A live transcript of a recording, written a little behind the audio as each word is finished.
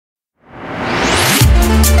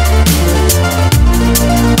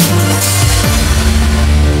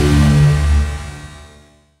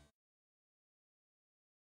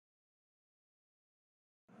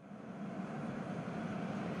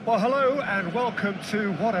Well, hello and welcome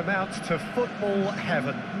to what amounts to football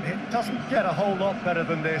heaven. It doesn't get a whole lot better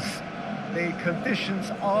than this. The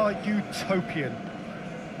conditions are utopian.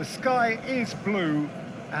 The sky is blue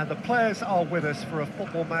and the players are with us for a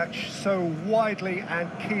football match so widely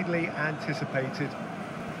and keenly anticipated.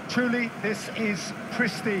 Truly, this is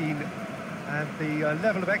pristine, and the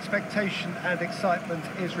level of expectation and excitement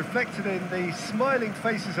is reflected in the smiling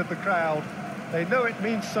faces of the crowd. They know it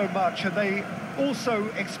means so much, and they also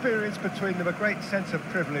experience between them a great sense of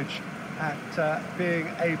privilege at being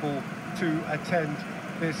able to attend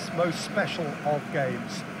this most special of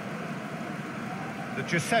games. The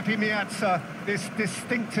Giuseppe Meazza, this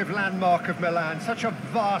distinctive landmark of Milan, such a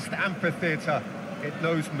vast amphitheatre, it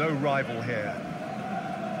knows no rival here.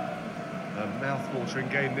 A mouth-watering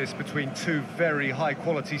game this between two very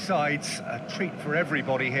high-quality sides, a treat for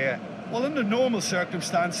everybody here. Well, under normal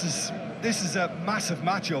circumstances, this is a massive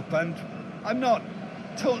match-up, and I'm not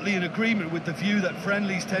totally in agreement with the view that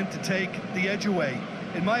friendlies tend to take the edge away.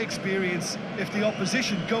 In my experience, if the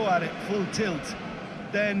opposition go at it full tilt,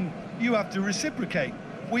 then you have to reciprocate.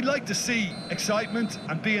 We'd like to see excitement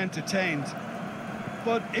and be entertained,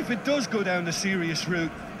 but if it does go down the serious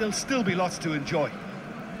route, there'll still be lots to enjoy.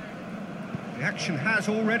 The action has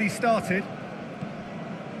already started.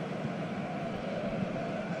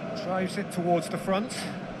 Drives it towards the front.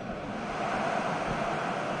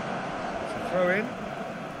 Throw in.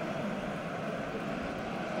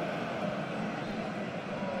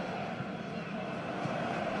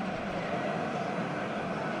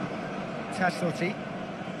 Tassotti.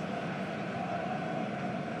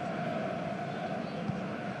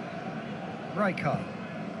 Rijkaard.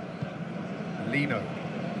 Lino.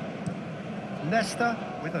 Nesta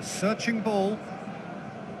with a searching ball.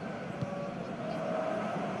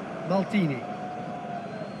 Maldini.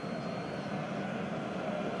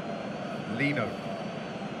 Lino.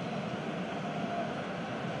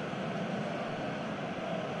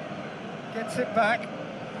 Gets it back.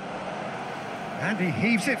 And he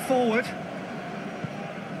heaves it forward.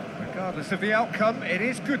 Regardless of the outcome, it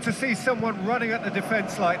is good to see someone running at the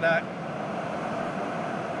defence like that.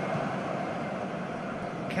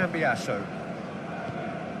 Cambiasso.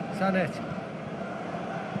 Zanetti.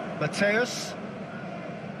 Mateus.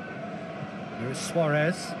 Luis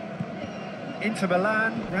Suarez. Inter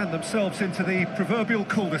Milan ran themselves into the proverbial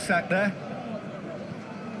cul-de-sac there.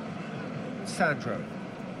 Sandro.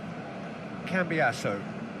 Cambiasso.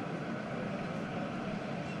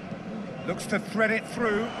 Looks to thread it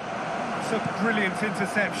through. It's a brilliant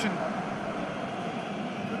interception.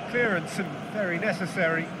 Good clearance and very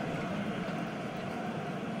necessary.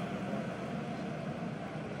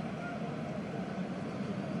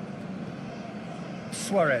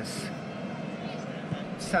 Suarez.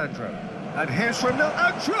 Sandro. And here's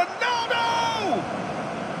Ronaldo. Ronaldo!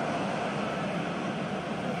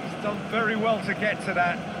 He's done very well to get to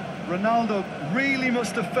that. Ronaldo really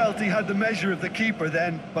must have felt he had the measure of the keeper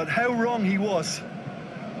then, but how wrong he was.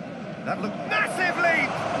 That looked massive lead!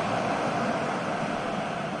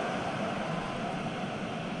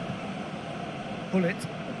 Bullet.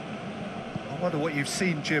 I wonder what you've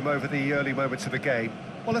seen, Jim, over the early moments of the game.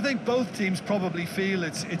 Well, I think both teams probably feel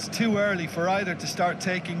it's too early for either to start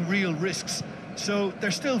taking real risks. So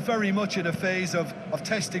they're still very much in a phase of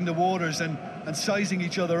testing the waters and sizing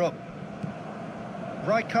each other up.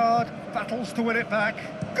 Rijkaard battles to win it back.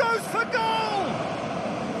 Goes for goal!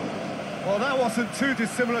 Well, that wasn't too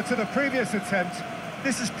dissimilar to the previous attempt.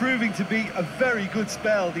 This is proving to be a very good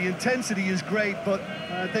spell. The intensity is great, but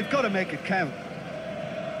they've got to make it count.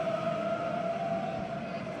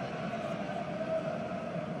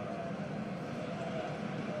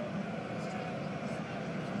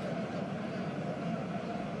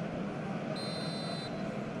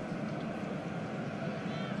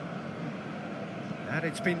 And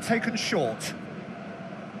it's been taken short.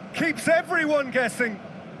 Keeps everyone guessing.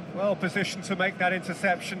 Well positioned to make that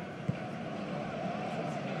interception.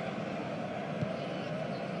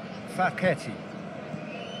 Facchetti.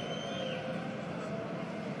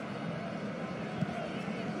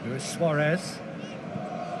 Luis Suarez.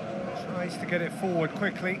 Tries to get it forward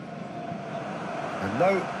quickly. And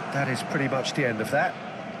no, that is pretty much the end of that.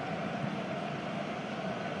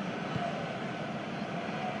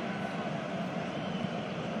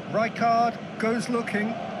 Rijkaard goes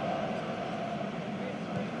looking.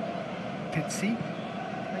 Pizzi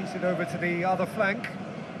plays it over to the other flank.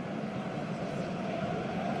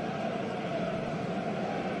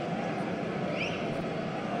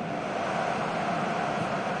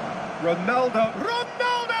 Ronaldo.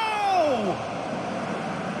 Ronaldo!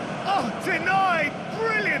 Oh, denied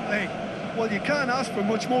brilliantly. Well, you can't ask for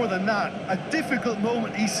much more than that. A difficult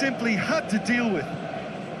moment he simply had to deal with.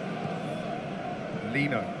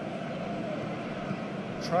 Lino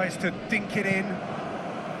tries to dink it in.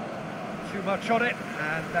 Too much on it,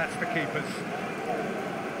 and that's the keeper's.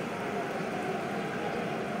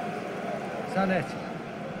 Zanetti.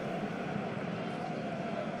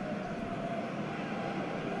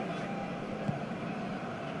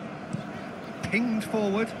 Pinged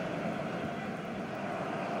forward.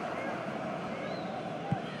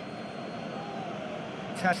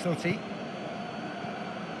 Tassotti.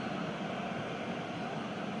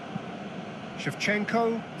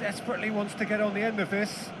 Shevchenko desperately wants to get on the end of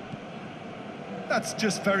this. That's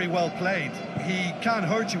just very well played. He can't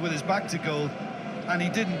hurt you with his back to goal, and he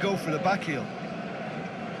didn't go for the back heel.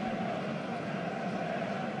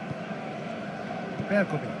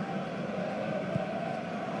 Bergomi.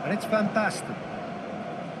 And it's Van Basten.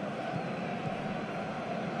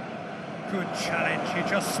 Good challenge, he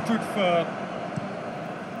just stood firm.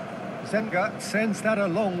 Zenga sends that a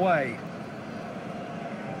long way.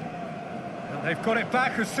 And they've got it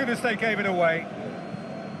back as soon as they gave it away.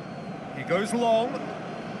 He goes long.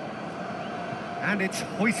 And it's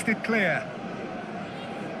hoisted clear.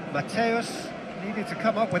 Mateus needed to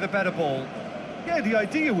come up with a better ball. Yeah, the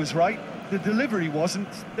idea was right. The delivery wasn't.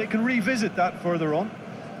 They can revisit that further on.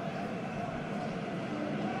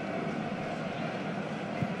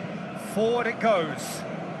 Forward it goes.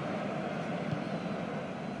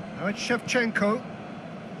 Now it's Shevchenko.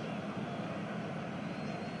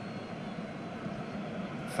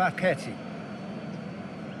 Facchetti.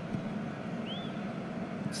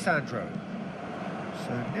 Sandro.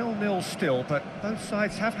 So 0-0 still, but both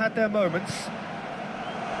sides have had their moments.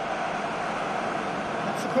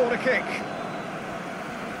 That's a corner kick.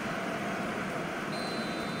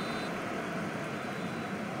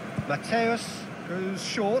 Mateus goes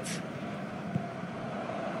short.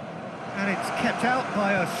 And it's kept out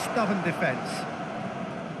by a stubborn defence.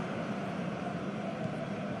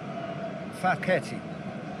 Facchetti.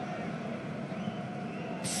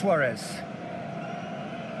 Suarez.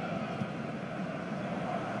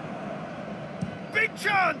 Big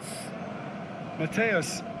chance!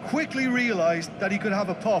 Mateus quickly realised that he could have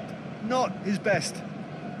a pop. Not his best.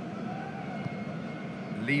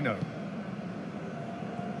 Lino.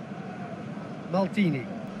 Maldini.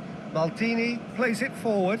 Maldini plays it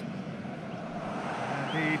forward.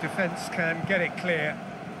 And the defence can get it clear.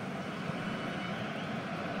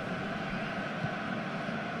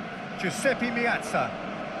 Giuseppe Meazza.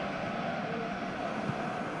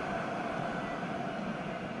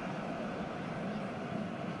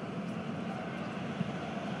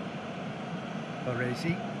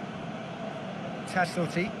 Baresi.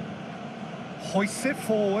 Tassotti. Hoists it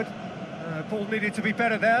forward. Ball needed to be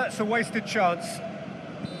better there. It's a wasted chance.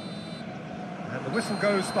 And the whistle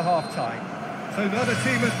goes for half-time. So another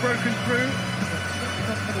team has broken through, but certainly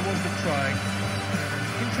not for the want of trying.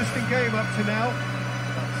 Interesting game up to now,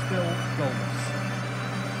 but still goalless.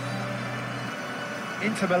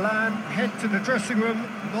 Inter Milan head to the dressing room,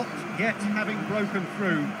 not yet having broken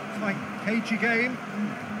through. Tight, cagey game.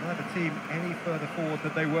 Neither team any further forward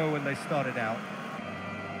than they were when they started out.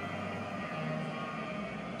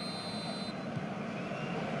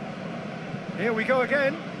 Here we go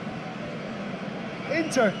again.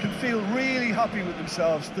 Inter can feel really happy with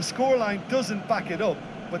themselves. The scoreline doesn't back it up,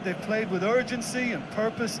 but they've played with urgency and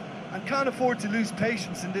purpose and can't afford to lose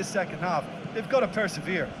patience in this second half. They've got to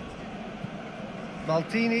persevere.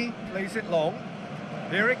 Maldini plays it long.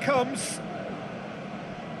 Here it comes.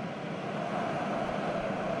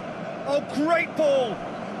 Oh, great ball!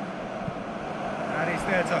 And he's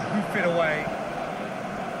there to hoof it away.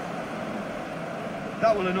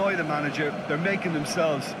 That will annoy the manager. They're making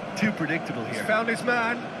themselves too predictable here. He's found his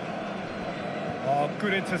man. Oh,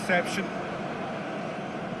 good interception.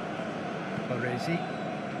 Baresi.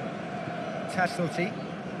 Tassotti.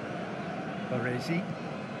 Baresi.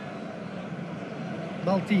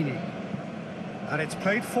 Maldini. And it's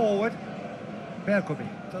played forward. Bergomi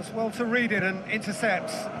does well to read it and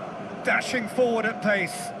intercepts. Dashing forward at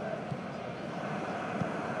pace.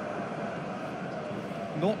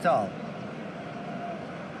 Nordal.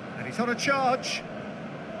 And he's on a charge.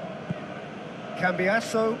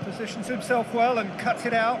 Cambiasso positions himself well and cuts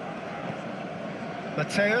it out.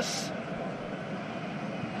 Mateus.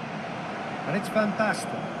 And it's Van Basten.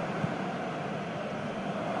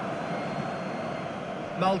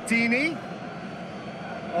 Maldini.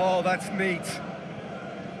 Oh, that's neat.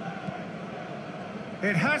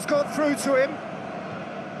 It has got through to him.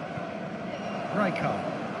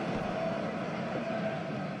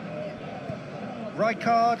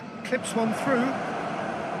 Rijkaard clips one through.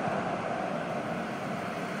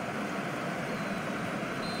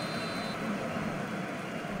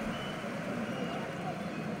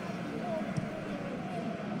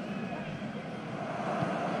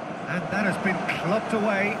 That has been clubbed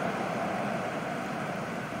away.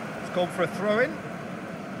 It's gone for a throw-in.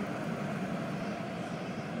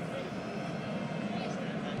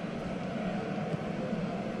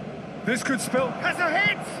 This could spell... Has a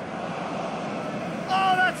hit!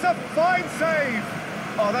 Oh, that's a fine save!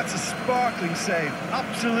 Oh, that's a sparkling save.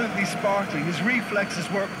 Absolutely sparkling. His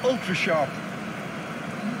reflexes were ultra sharp.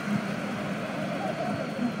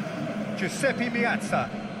 Giuseppe Meazza.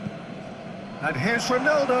 And here's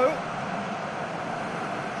Ronaldo.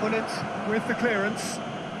 Pullet with the clearance.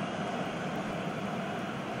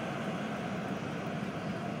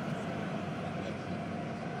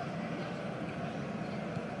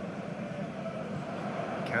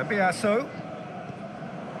 Cambiasso.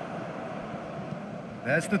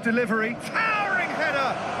 There's the delivery. Towering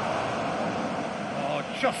header! Oh,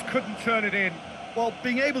 just couldn't turn it in. Well,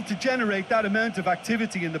 being able to generate that amount of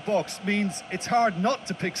activity in the box means it's hard not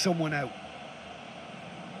to pick someone out.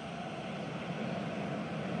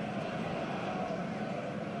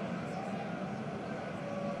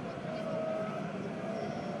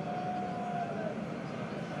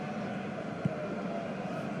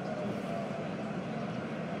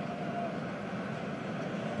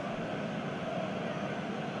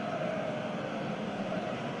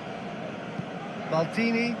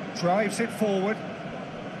 Maldini drives it forward.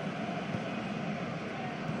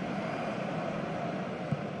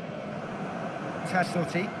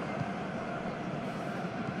 Tassotti.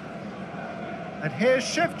 And here's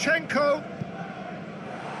Shevchenko.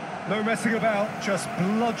 No messing about, just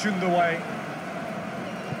bludgeoned away.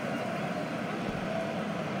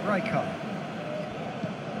 Rijkaard.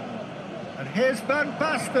 And here's Van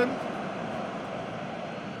Basten.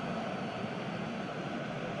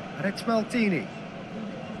 And it's Maldini.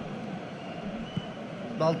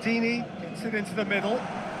 Maldini gets it into the middle.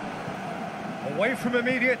 Away from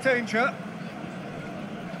immediate danger.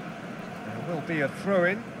 There will be a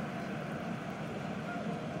throw-in.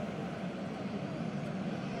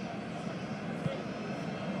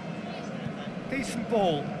 Decent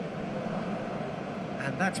ball.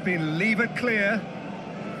 And that's been levered clear.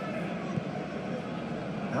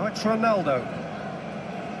 Now it's Ronaldo.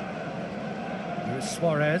 Luis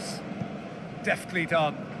Suarez. Deftly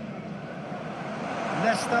done.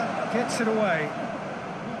 Leicester gets it away.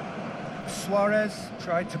 Suarez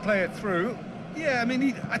tried to play it through. Yeah, I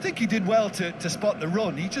mean, I think he did well to spot the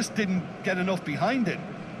run. He just didn't get enough behind it.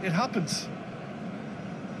 It happens.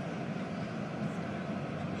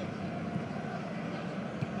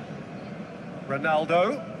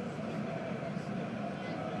 Ronaldo.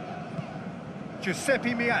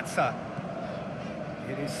 Giuseppe Meazza.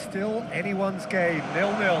 It is still anyone's game,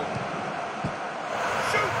 0-0.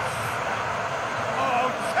 Shoots!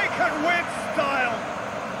 Oh, taken with style!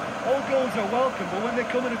 All goals are welcome, but when they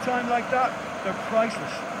come at a time like that, they're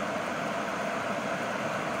priceless.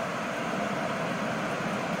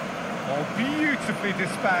 Oh, beautifully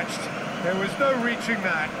dispatched. There was no reaching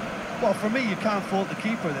that. Well, for me, you can't fault the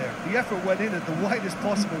keeper there. The effort went in at the widest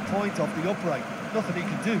possible point off the upright. Nothing he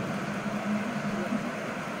could do.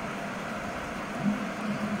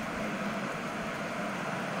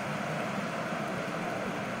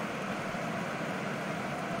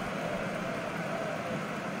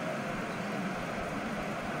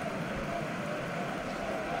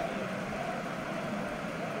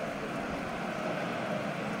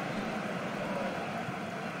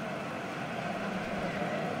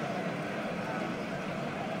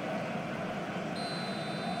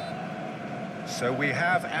 So we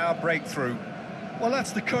have our breakthrough. Well,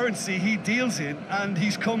 that's the currency he deals in, and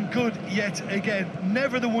he's come good yet again.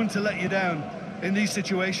 Never the one to let you down in these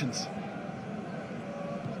situations.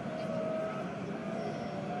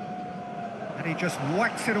 And he just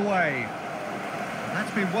whacks it away. And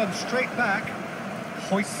that's been won straight back.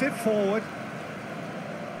 Hoists it forward.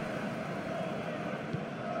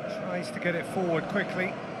 Tries to get it forward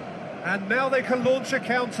quickly. And now they can launch a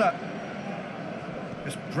counter.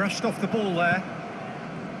 Just brushed off the ball there.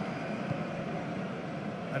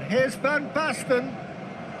 And here's Van Basten.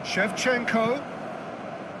 Shevchenko.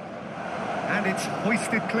 And it's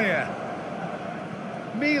hoisted clear.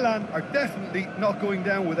 Milan are definitely not going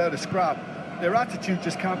down without a scrap. Their attitude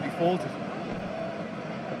just can't be faulted.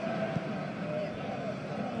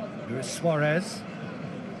 Luis Suarez.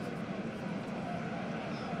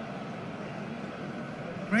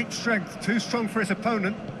 Great strength, too strong for his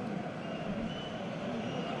opponent.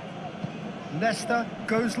 Leicester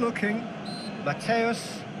goes looking.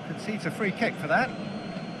 Mateus concedes a free kick for that.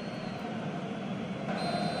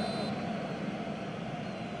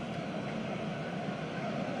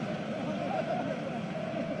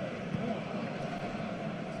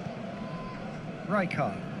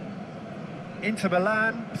 Rijkaard. Inter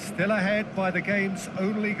Milan still ahead by the game's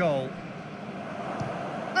only goal.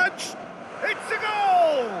 And it's a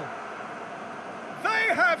goal!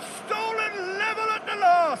 They have stolen level at the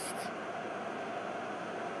last!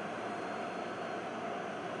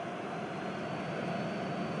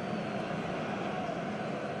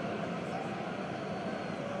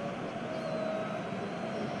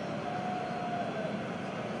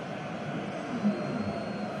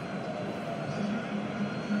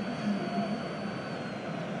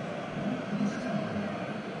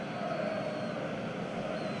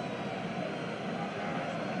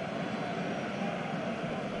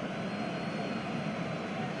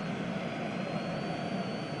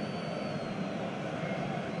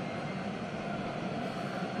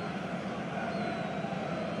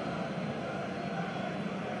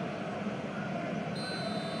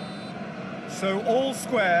 So all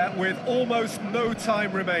square with almost no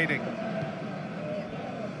time remaining.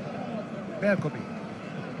 Bergomi.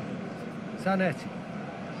 Zanetti.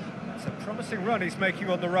 It's a promising run he's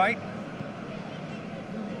making on the right.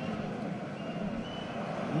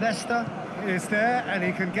 Nesta is there and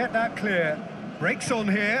he can get that clear. Breaks on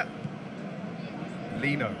here.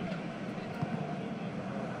 Lino.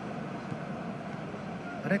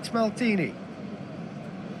 And it's Maldini.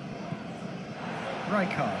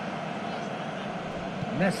 Rijkaard.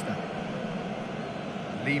 Nesta.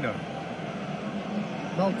 Lino.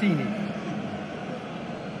 Maldini.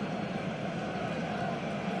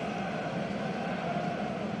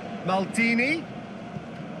 Maldini.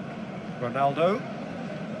 Ronaldo.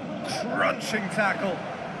 Crunching tackle.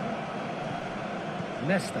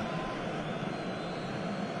 Nesta.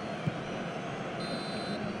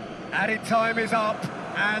 Added time is up,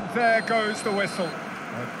 and there goes the whistle.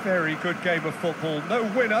 A very good game of football. No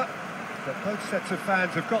winner, but both sets of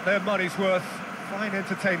fans have got their money's worth. Fine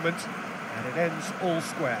entertainment, and it ends all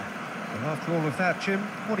square. And after all of that, Jim,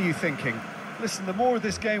 what are you thinking? Listen, the more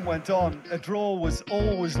this game went on, a draw was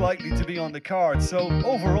always likely to be on the card. So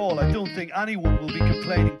overall, I don't think anyone will be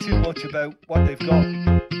complaining too much about what they've got.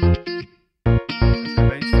 Just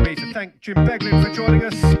remains for me to thank Jim Beglin for joining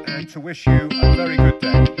us and to wish you a very good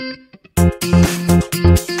day.